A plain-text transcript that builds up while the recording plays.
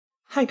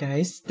Hi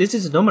guys, this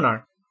is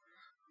Nominar.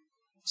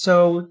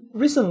 So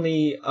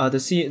recently,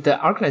 the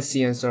ArcLight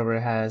CN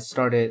server has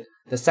started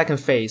the second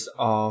phase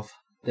of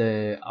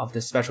the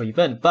special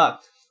event, but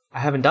I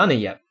haven't done it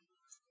yet.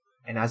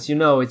 And as you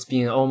know, it's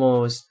been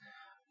almost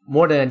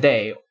more than a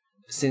day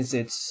since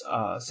its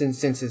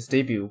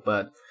debut,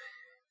 but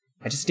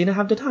I just didn't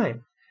have the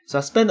time. So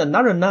I spent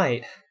another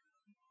night,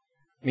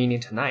 meaning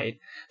tonight,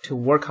 to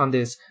work on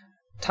this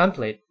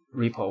template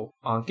repo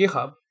on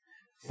GitHub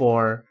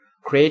for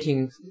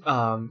creating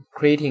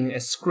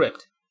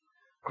scripts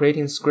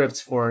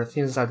for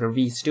Synthesizer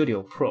V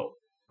Studio Pro.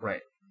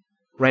 Right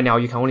now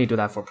you can only do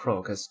that for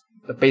Pro because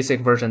the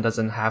basic version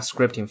doesn't have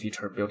scripting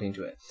feature built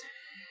into it.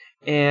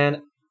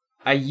 And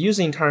I used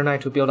the entire night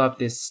to build up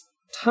this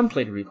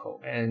template repo.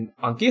 And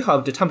on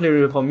GitHub, the template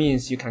repo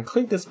means you can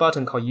click this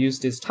button called Use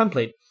This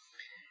Template,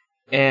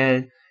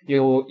 and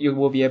you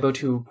will be able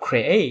to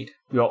create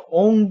your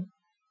own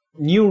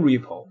new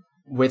repo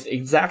with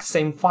exact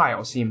same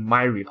files in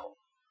my repo.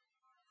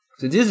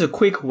 So this is a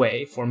quick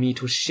way for me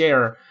to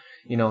share,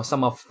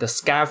 some of the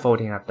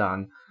scaffolding I've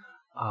done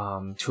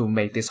to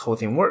make this whole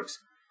thing work.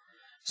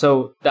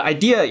 So the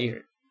idea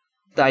here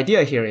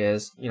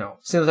is,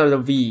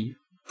 Synthesizer V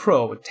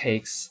Pro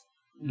takes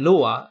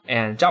Lua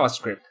and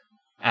JavaScript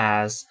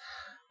as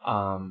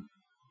the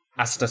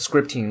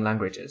scripting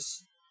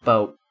languages,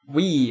 but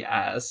we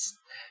as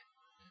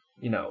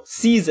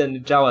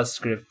seasoned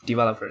JavaScript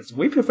developers,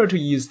 we prefer to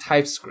use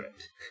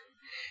TypeScript.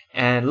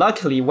 And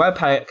luckily,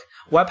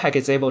 Webpack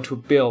is able to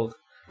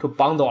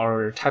bundle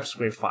our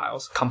TypeScript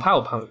files,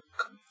 compiled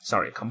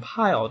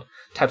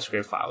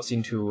TypeScript files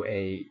into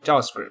a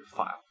JavaScript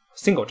file,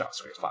 single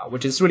JavaScript file,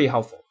 which is really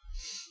helpful.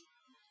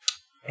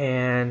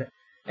 And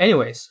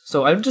anyways,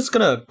 so I'm just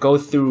gonna go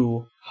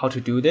through how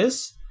to do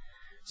this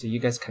so you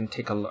guys can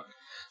take a look.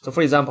 So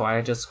for example,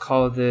 I just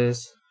click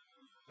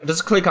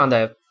on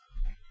the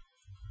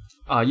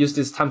use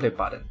this template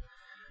button,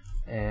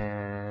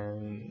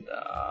 and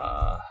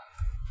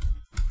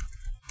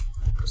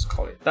just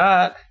call it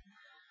that.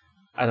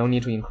 I don't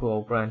need to include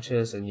all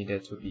branches. I need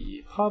it to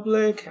be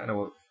public, and I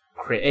will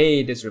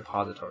create this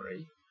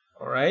repository.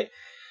 All right.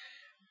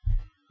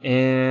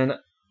 And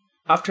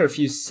after a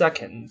few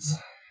seconds,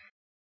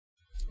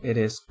 it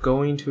is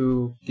going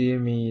to give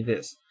me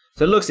this.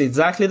 So it looks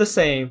exactly the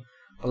same,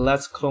 but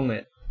let's clone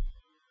it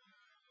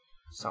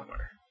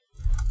somewhere.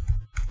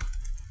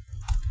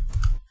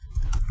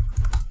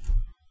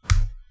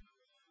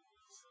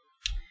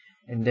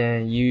 And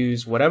then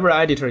use whatever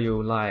editor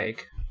you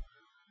like.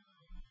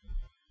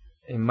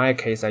 In my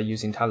case, I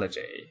use IntelliJ.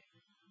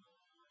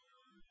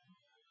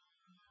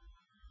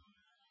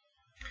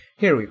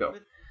 Here we go.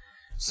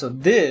 So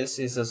this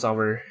is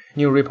our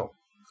new repo.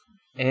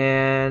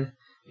 And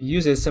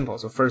use is simple.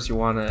 So first you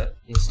want to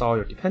install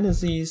your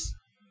dependencies.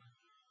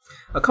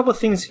 A couple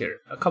things here.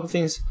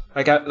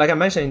 Like I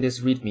mentioned in this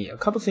README, a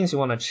couple things you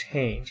want to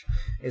change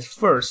is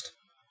first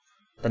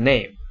the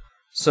name.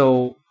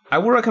 So I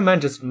would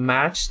recommend just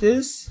match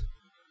this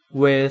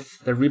with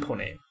the repo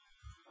name.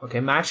 Okay,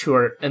 match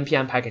your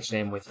npm package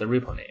name with the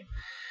repo name,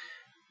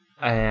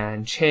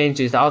 and change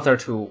this author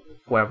to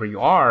whoever you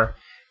are.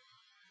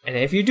 And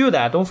if you do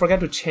that, don't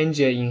forget to change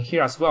it in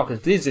here as well,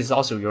 because this is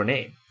also your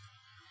name.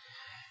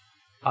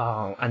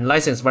 And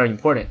license is very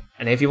important.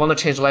 And if you want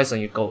to change license,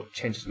 you go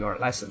change your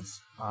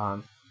license.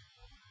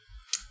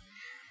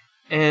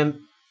 And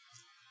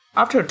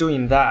after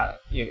doing that,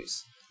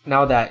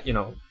 now that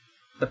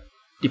the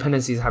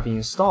dependencies have been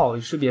installed,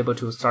 you should be able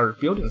to start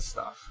building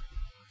stuff.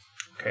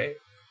 Okay,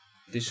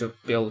 this should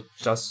build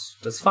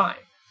just fine.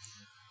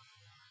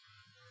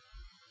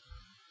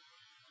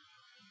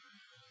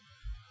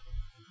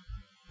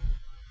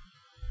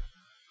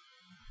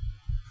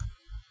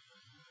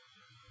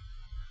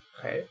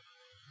 Okay,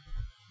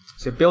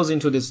 so it builds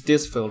into this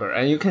disk folder,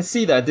 and you can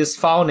see that this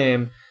file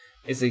name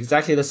is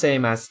exactly the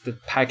same as the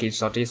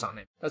package.json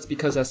name. That's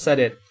because I set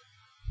it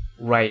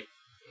right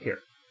here.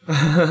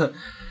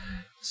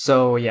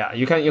 So yeah,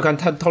 you can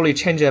totally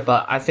change it,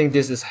 but I think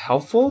this is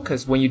helpful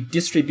because when you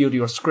distribute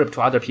your script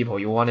to other people,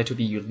 you want it to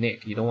be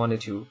unique. You don't want it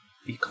to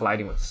be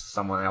colliding with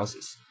someone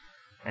else's.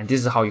 And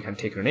this is how you can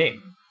take your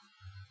name.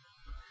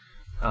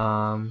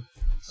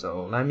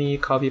 So let me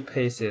copy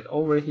paste it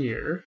over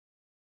here,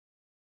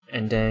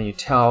 and then you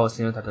tell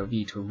Synthesizer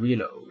V to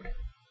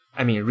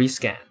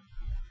rescan.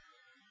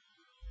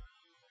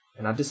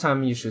 And at this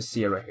time, you should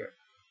see it right here.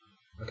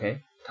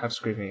 Okay,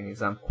 TypeScripting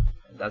example,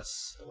 and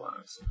that's the one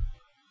I'm seeing.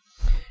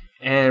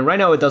 And right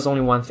now it does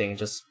only one thing. It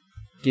just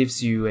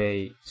gives you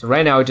a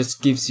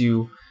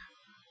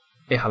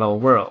hello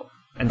world,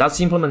 and that's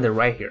implemented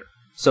right here.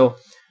 So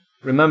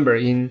remember,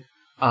 in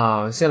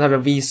Synthesizer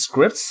V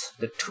scripts,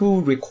 the two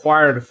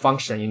required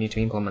functions you need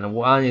to implement.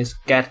 One is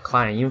get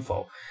client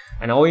info,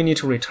 and all you need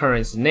to return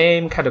is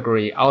name,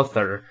 category,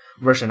 author,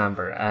 version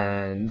number,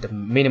 and the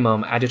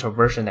minimum editor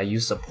version that you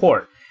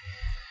support.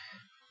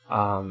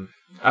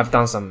 I've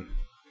done some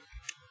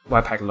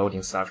Webpack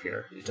loading stuff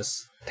here. You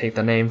just take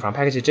the name from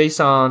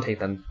package.json, take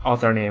the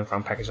author name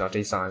from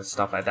package.json, and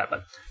stuff like that.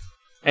 But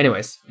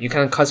anyways, you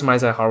can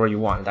customize it however you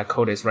want. That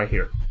code is right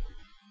here.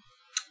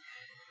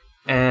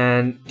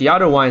 and the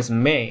other one is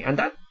main, and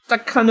that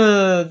kind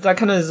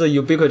of is a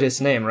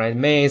ubiquitous name, right?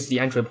 Main is the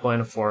entry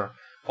point for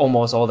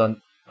almost all the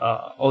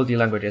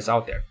languages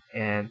out there,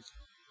 and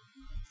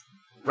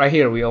right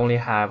here we only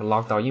have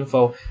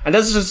log.info, and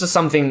that's just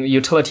something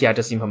utility I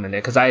just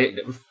implemented because I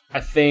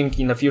think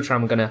in the future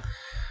I'm gonna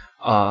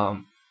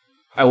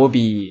I will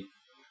be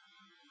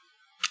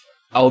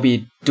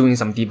doing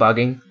some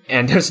debugging,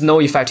 and there's no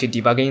effective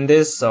debugging in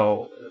this,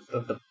 so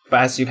the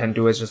best you can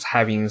do is just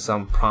having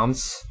some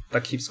prompts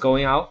that keeps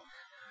going out,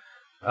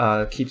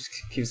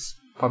 keeps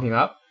popping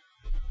up.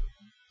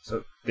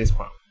 So this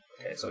prompt.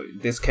 Okay, so in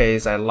this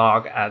case, I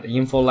log at the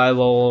info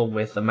level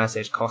with a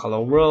message called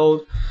 "Hello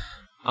World,"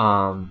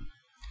 and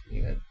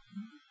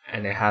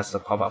it has to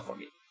pop up for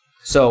me.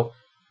 So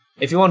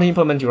if you want to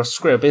implement your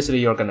script, basically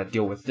you're gonna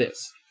deal with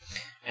this.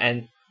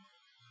 And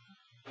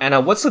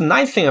what's the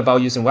nice thing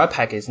about using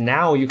Webpack is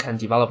now you can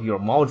develop your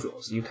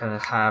modules. You can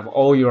have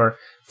all your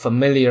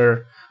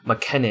familiar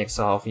mechanics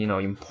of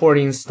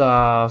importing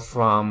stuff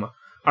from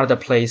other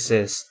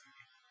places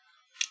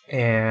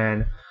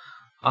and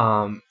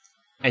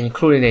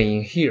including it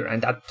in here,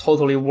 and that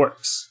totally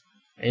works.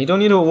 And you don't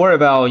need to worry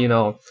about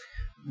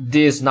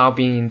this not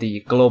being in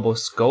the global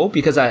scope,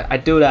 because I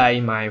do that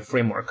in my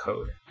framework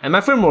code, and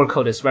my framework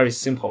code is very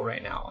simple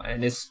right now,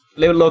 and it's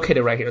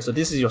located right here. So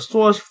this is your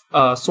source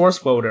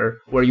folder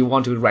where you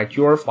want to write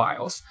your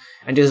files,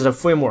 and this is a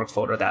framework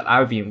folder that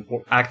I've been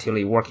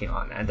actively working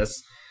on, and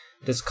this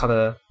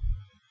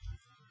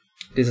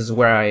is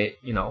where I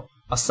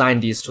assign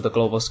these to the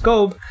global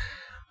scope.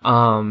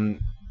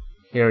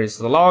 Here is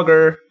the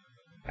logger.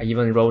 I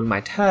even wrote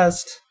my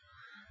test,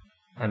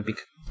 and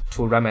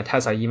to write my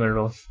test, I even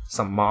wrote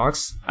some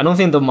mocks. I don't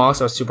think the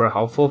mocks are super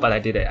helpful, but I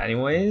did it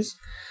anyways.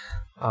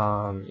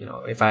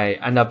 If I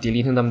end up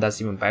deleting them, that's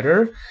even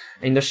better.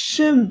 In the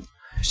shim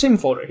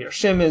folder here,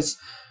 shim is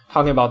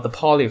talking about the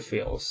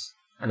polyfills,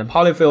 and the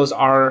polyfills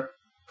are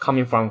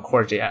coming from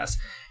core.js.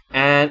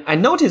 And I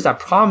noticed that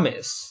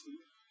promise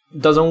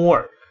doesn't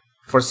work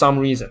for some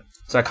reason,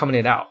 so I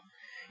commented it out.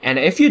 And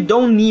if you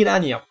don't need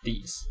any of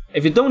these,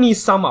 if you don't need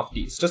some of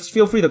these, just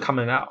feel free to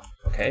comment it out.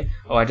 Okay.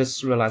 Oh, I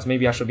just realized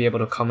maybe I should be able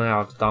to comment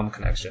out DOM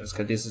connections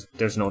because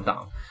there's no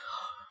DOM.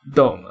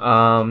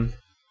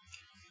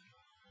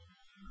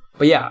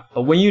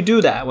 But when you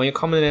do that, when you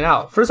comment it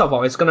out, first of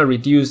all, it's gonna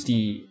reduce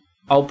the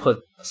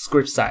output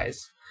script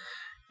size,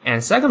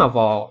 and second of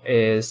all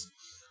is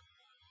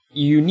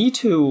you need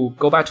to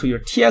go back to your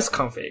TS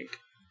config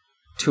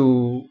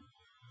to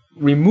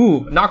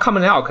remove, not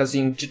comment out, because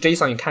in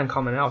JSON you can't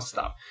comment out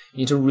stuff. You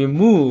need to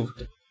remove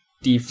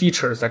the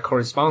features that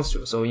corresponds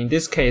to. So in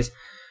this case,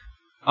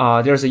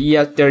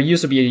 there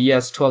used to be a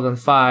ES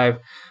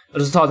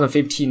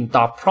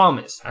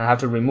 2015.promise. I have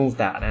to remove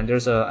that, and I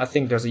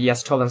think there's a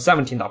ES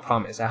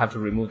 2017.promise. I have to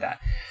remove that.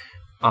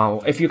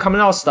 If you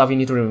comment out stuff, you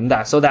need to remove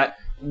that, so that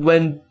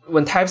when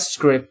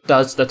TypeScript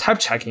does the type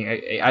checking,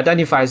 it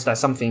identifies that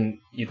something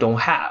you don't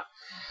have.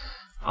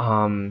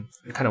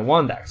 You kind of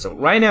want that. So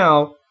right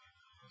now,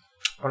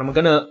 what I'm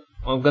gonna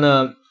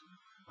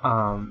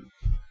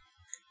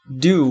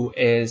do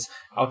is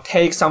I'll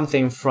take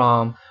something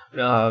from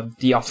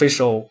the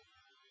official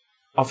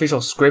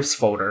scripts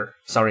folder,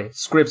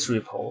 scripts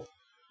repo.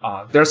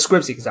 There are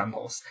scripts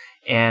examples,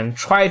 and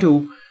try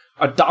to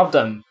adopt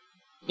them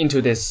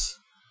into this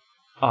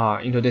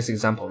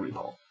example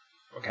repo.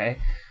 Okay.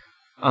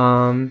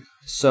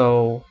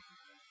 So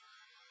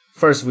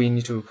first we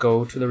need to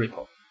go to the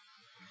repo.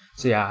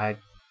 So yeah, I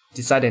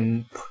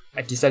decided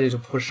to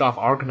push off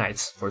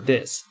Arcanites for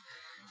this.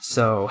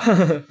 So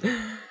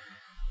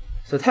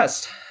so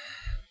test.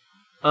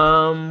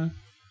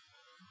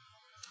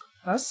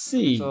 Let's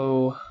see.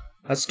 So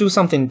let's do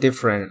something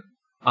different.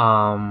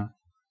 I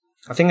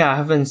think I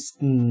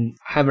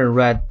haven't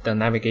read the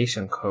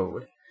navigation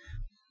code.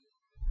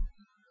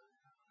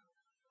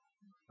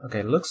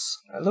 Okay, it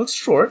looks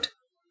short.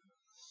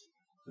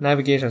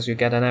 Navigations, you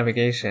get a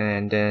navigation,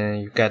 and then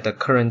you get the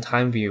current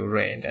time view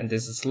rate, and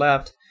this is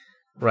left,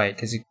 right,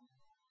 because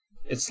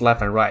it's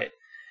left and right.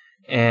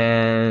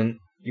 And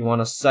you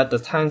want to set the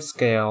time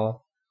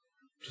scale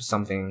to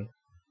something.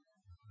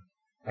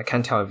 I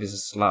can't tell if this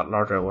is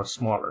larger or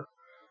smaller,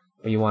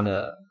 but you want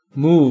to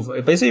move.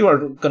 Basically, you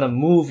are gonna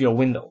move your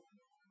window.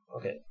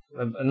 Okay,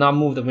 not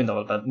move the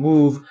window, but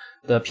move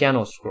the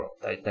piano scroll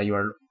that you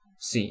are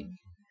seeing.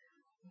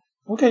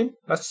 Okay,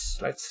 let's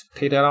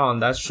take that on.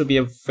 That should be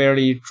a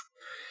fairly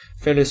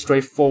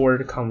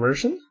straightforward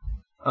conversion.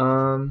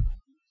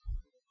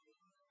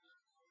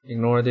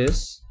 Ignore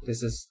this.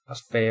 This is a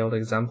failed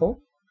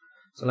example.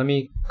 So let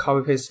me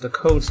copy paste the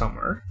code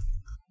somewhere.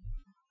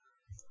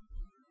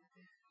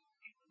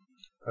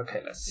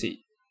 Okay, let's see.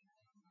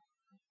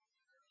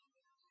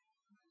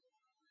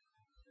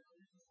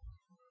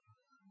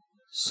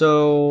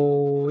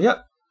 So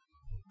yeah,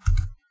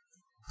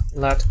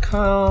 let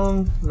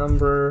count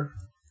number.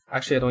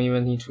 Actually, I don't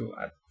even need to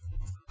add.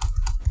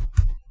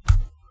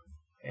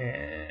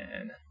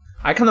 And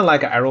I kind of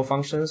like arrow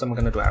functions. I'm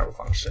gonna do arrow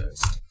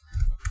functions.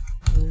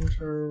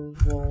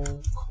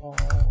 Interval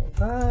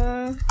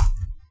callback.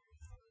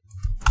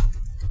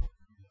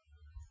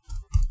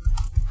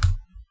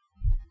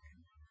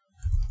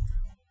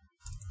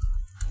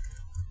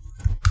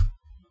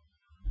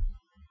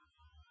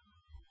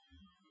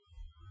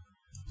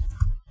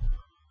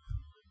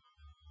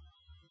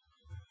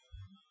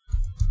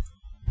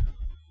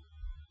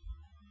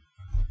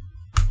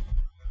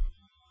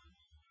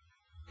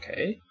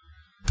 Okay,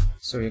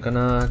 so you're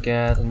gonna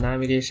get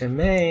navigation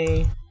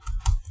main.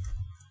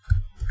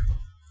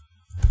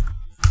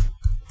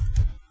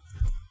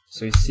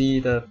 So you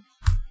see the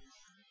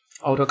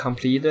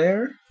autocomplete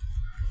there.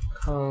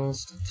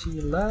 Const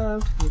t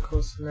left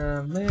equals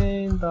nav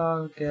main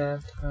dot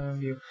get time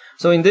view.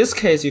 So in this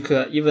case, you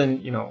could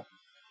even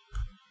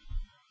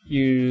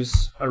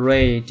use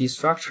array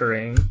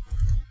destructuring,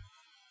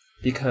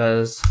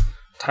 because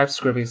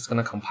TypeScript is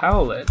gonna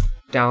compile it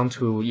down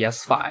to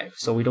ES5,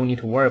 so we don't need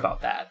to worry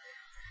about that.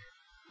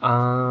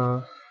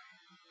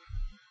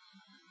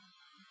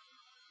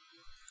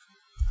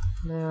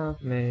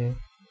 Nav main.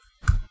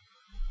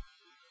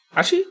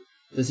 Actually,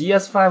 does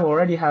ES5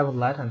 already have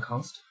let and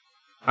const?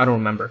 I don't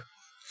remember.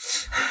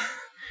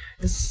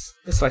 it's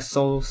like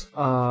such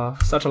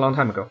a long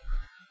time ago.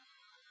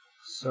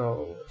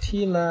 So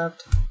t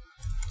left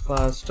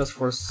plus, just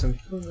to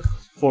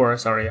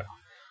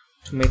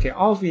make it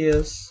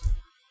obvious,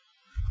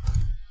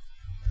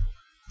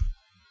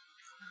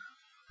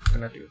 I'm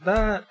gonna do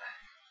that.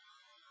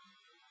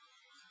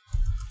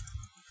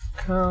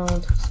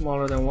 Count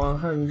smaller than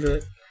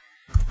 100.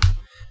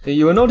 So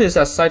you will notice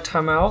that site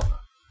timeout.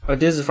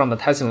 This is from the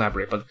testing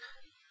library, but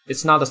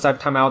it's not the site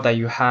timeout that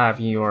you have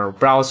in your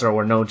browser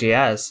or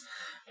Node.js,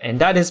 and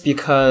that is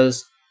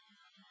because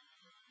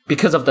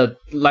of the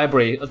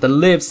library, the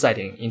lib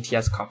setting in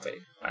tsconfig.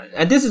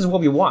 And this is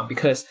what we want,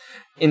 because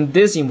in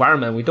this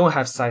environment we don't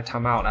have site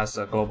timeout as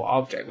a global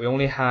object. We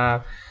only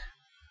have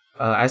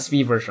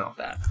SV version of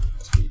that.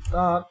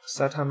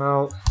 Sv.set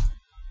timeout.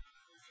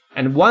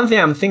 And one thing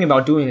I'm thinking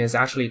about doing is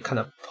actually kind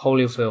of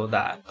polyfill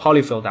that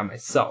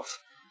myself,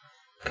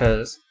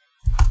 because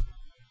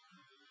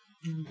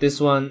this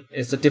one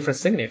is a different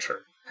signature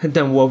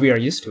than what we are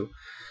used to.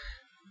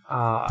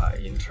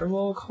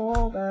 Interval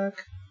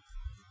callback.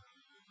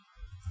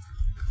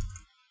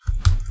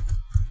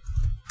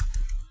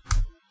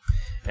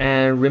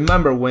 And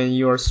remember, when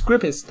your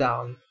script is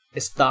done,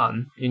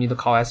 you need to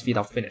call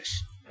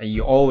sv.finish, and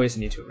you always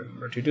need to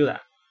remember to do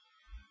that.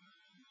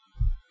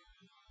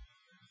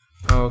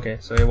 Okay,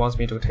 so it wants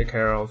me to take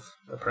care of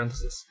the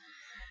parentheses.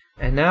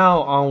 And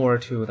now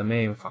onward to the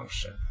main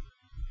function.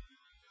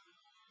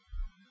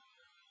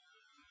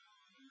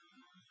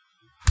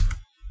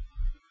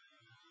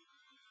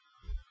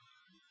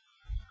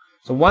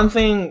 So one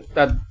thing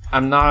that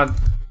I'm not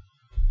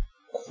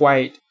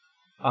quite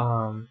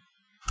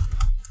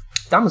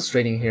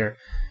demonstrating here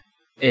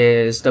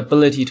is the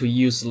ability to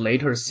use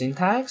later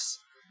syntax,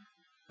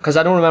 because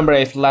I don't remember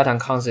if let and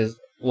const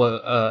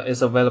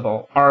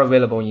are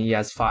available in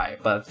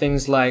ES5, but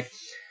things like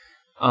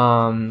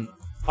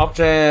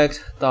object.keys,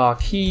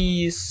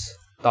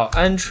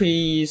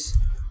 .entries,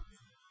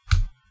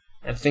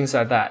 and things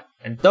like that,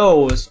 and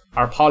those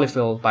are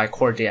polyfilled by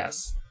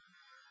core.js.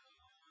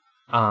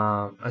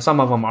 And some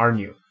of them are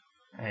new,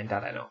 and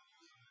that I know.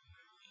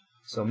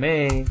 So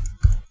main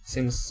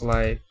seems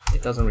like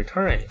it doesn't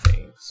return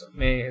anything. So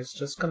main is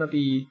just gonna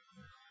be,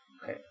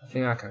 okay, I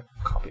think I can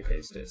copy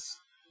paste this.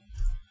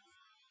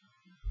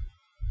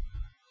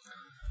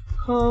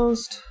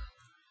 Const,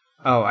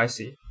 oh, I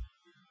see.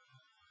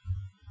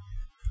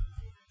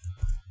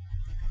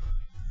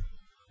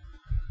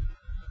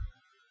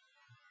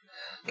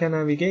 Get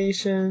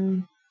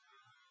navigation.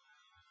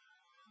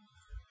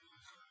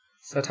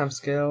 Set time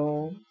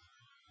scale.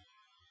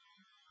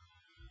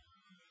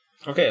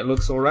 Okay, it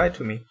looks alright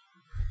to me.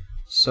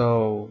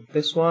 So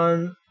this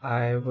one,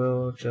 I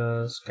will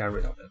just get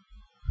rid of it.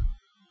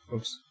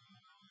 Oops.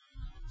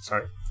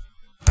 Sorry.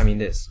 I mean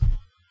this.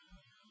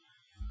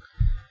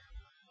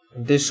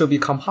 And this should be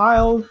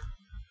compiled.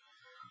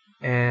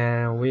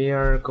 And we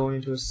are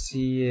going to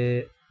see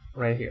it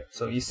right here.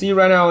 So you see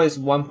right now is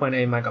 1.8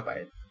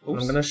 megabyte. What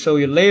I'm gonna show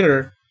you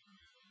later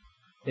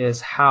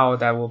is how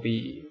that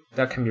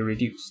can be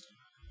reduced.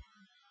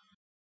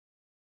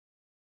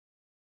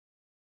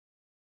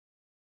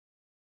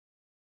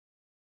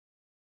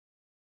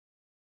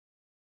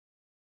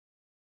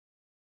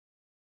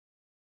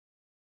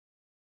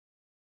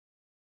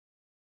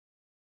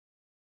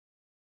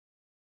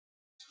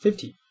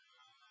 $50.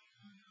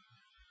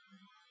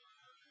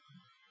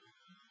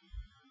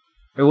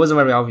 It wasn't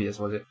very obvious,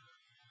 was it?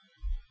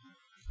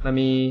 Let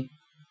me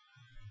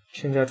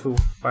change that to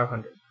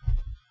 500.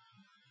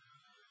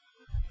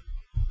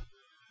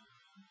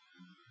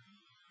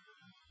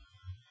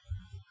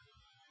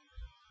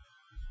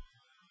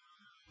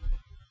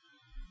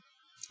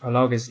 A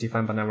log is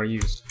defined but never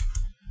used.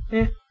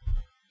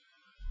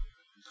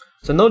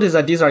 So notice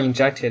that these are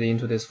injected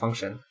into this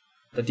function.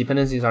 The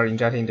dependencies are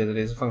injected into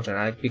this function,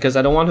 because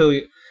I don't want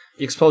to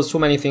expose too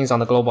many things on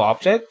the global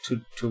object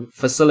to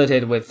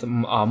facilitate with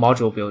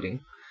module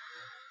building.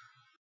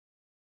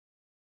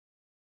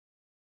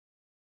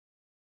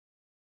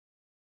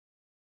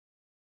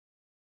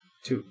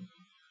 Two.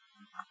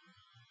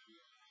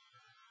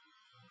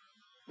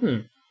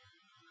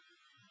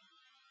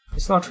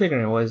 It's not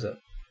triggering, what is it?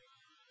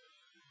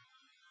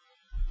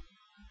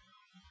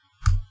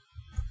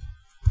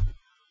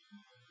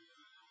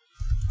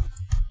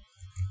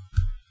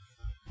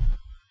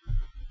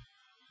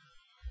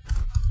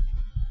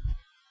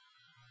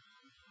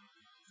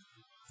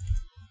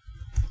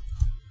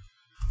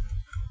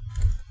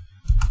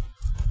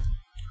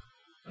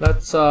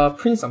 let's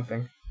print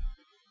something.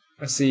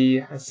 Let's see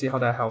how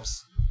that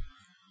helps.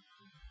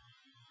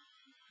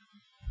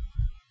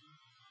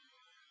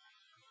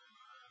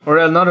 Or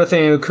another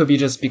thing, it could be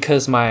just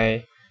because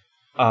my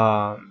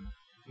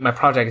my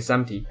project is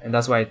empty, and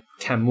that's why it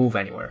can't move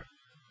anywhere.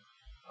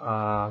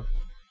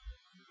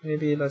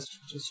 Maybe let's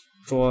just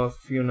draw a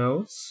few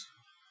nodes.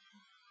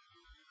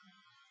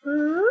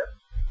 Okay,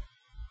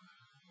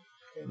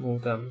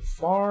 move them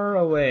far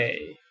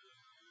away,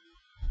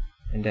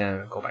 and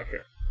then go back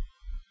here.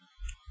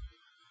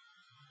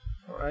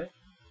 All right.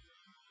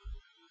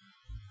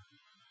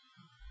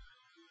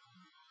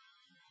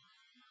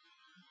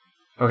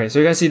 Okay, so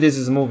you can see this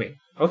is moving.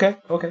 Okay.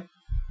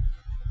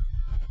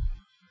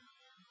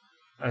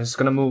 I'm just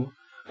gonna move.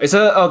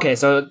 Okay,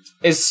 so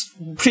it's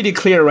pretty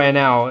clear right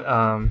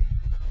now.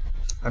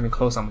 Let me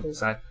close some of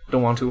this. I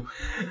don't want to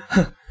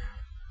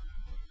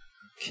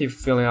keep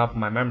filling up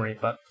my memory,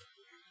 but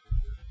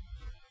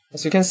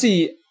as you can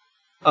see,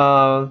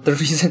 the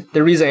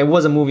reason it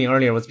wasn't moving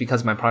earlier was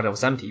because my project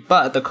was empty,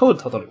 but the code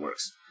totally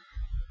works.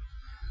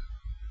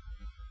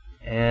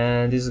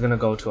 And this is gonna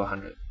go to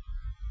 100.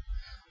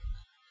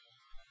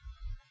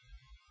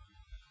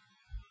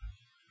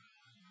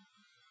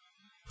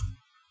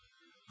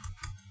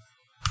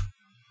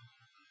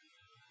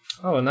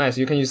 Oh, nice.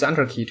 You can use the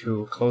Enter key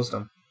to close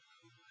them.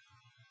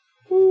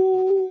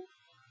 Woo.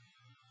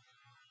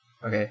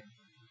 Okay,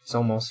 it's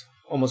almost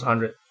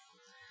 100.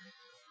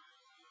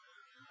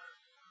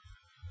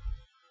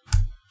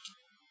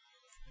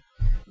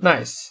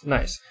 Nice.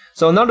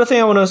 So another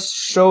thing I want to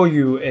show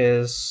you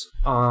is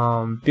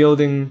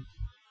building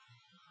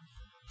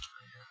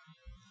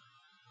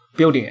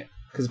it,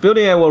 because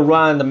building it will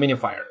run the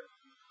minifier,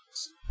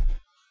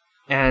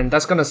 and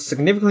that's gonna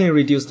significantly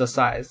reduce the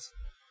size.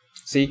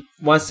 See,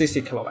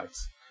 160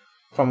 kilobytes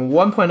from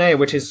 1.8,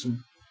 which is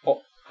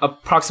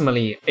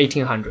approximately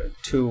 1800,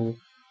 to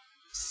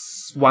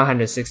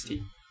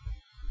 160.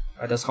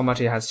 That's how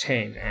much it has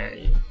changed,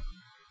 and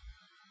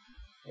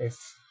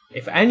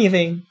if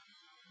anything,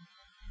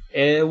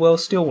 it will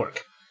still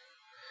work.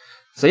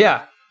 So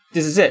yeah,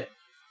 this is it,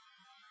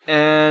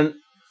 and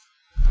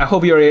I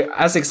hope you're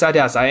as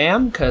excited as I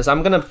am, because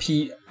I'm gonna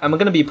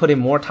be putting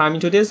more time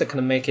into this. I'm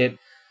gonna make it,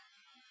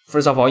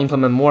 first of all,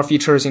 implement more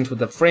features into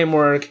the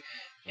framework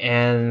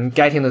and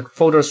getting the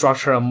folder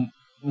structure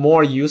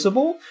more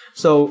usable.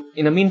 So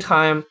in the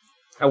meantime,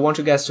 I want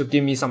you guys to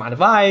give me some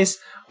advice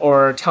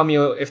or tell me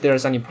if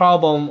there's any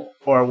problem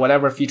or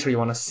whatever feature you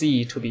want to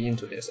see to be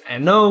into this.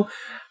 And note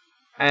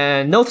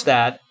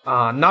that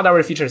not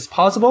every feature is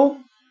possible.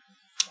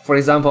 For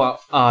example,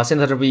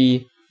 Synthesizer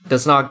V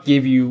does not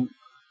give you,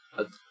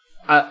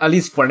 at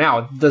least for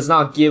now, does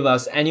not give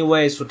us any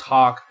ways to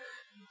talk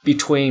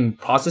between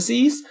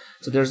processes.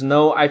 So there's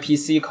no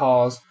IPC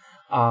calls,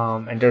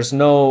 and there's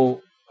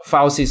no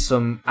file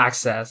system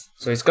access.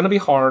 So it's going to be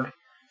hard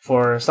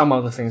for some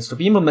of the things to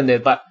be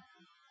implemented, but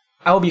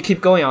I hope you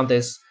keep going on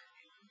this,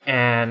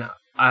 and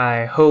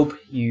I hope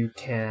you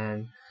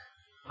can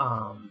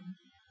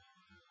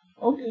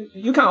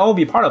all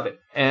be part of it,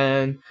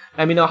 and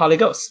let me know how it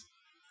goes.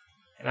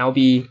 And I'll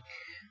be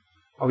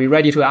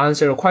ready to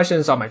answer your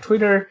questions on my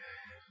Twitter,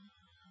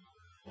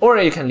 or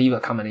you can leave a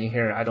comment in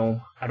here. I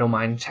don't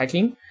mind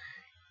checking.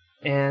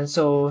 And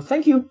so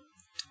thank you,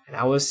 and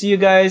I will see you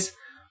guys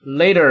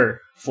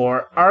later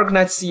for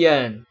ArcNet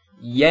CN.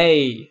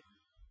 Yay!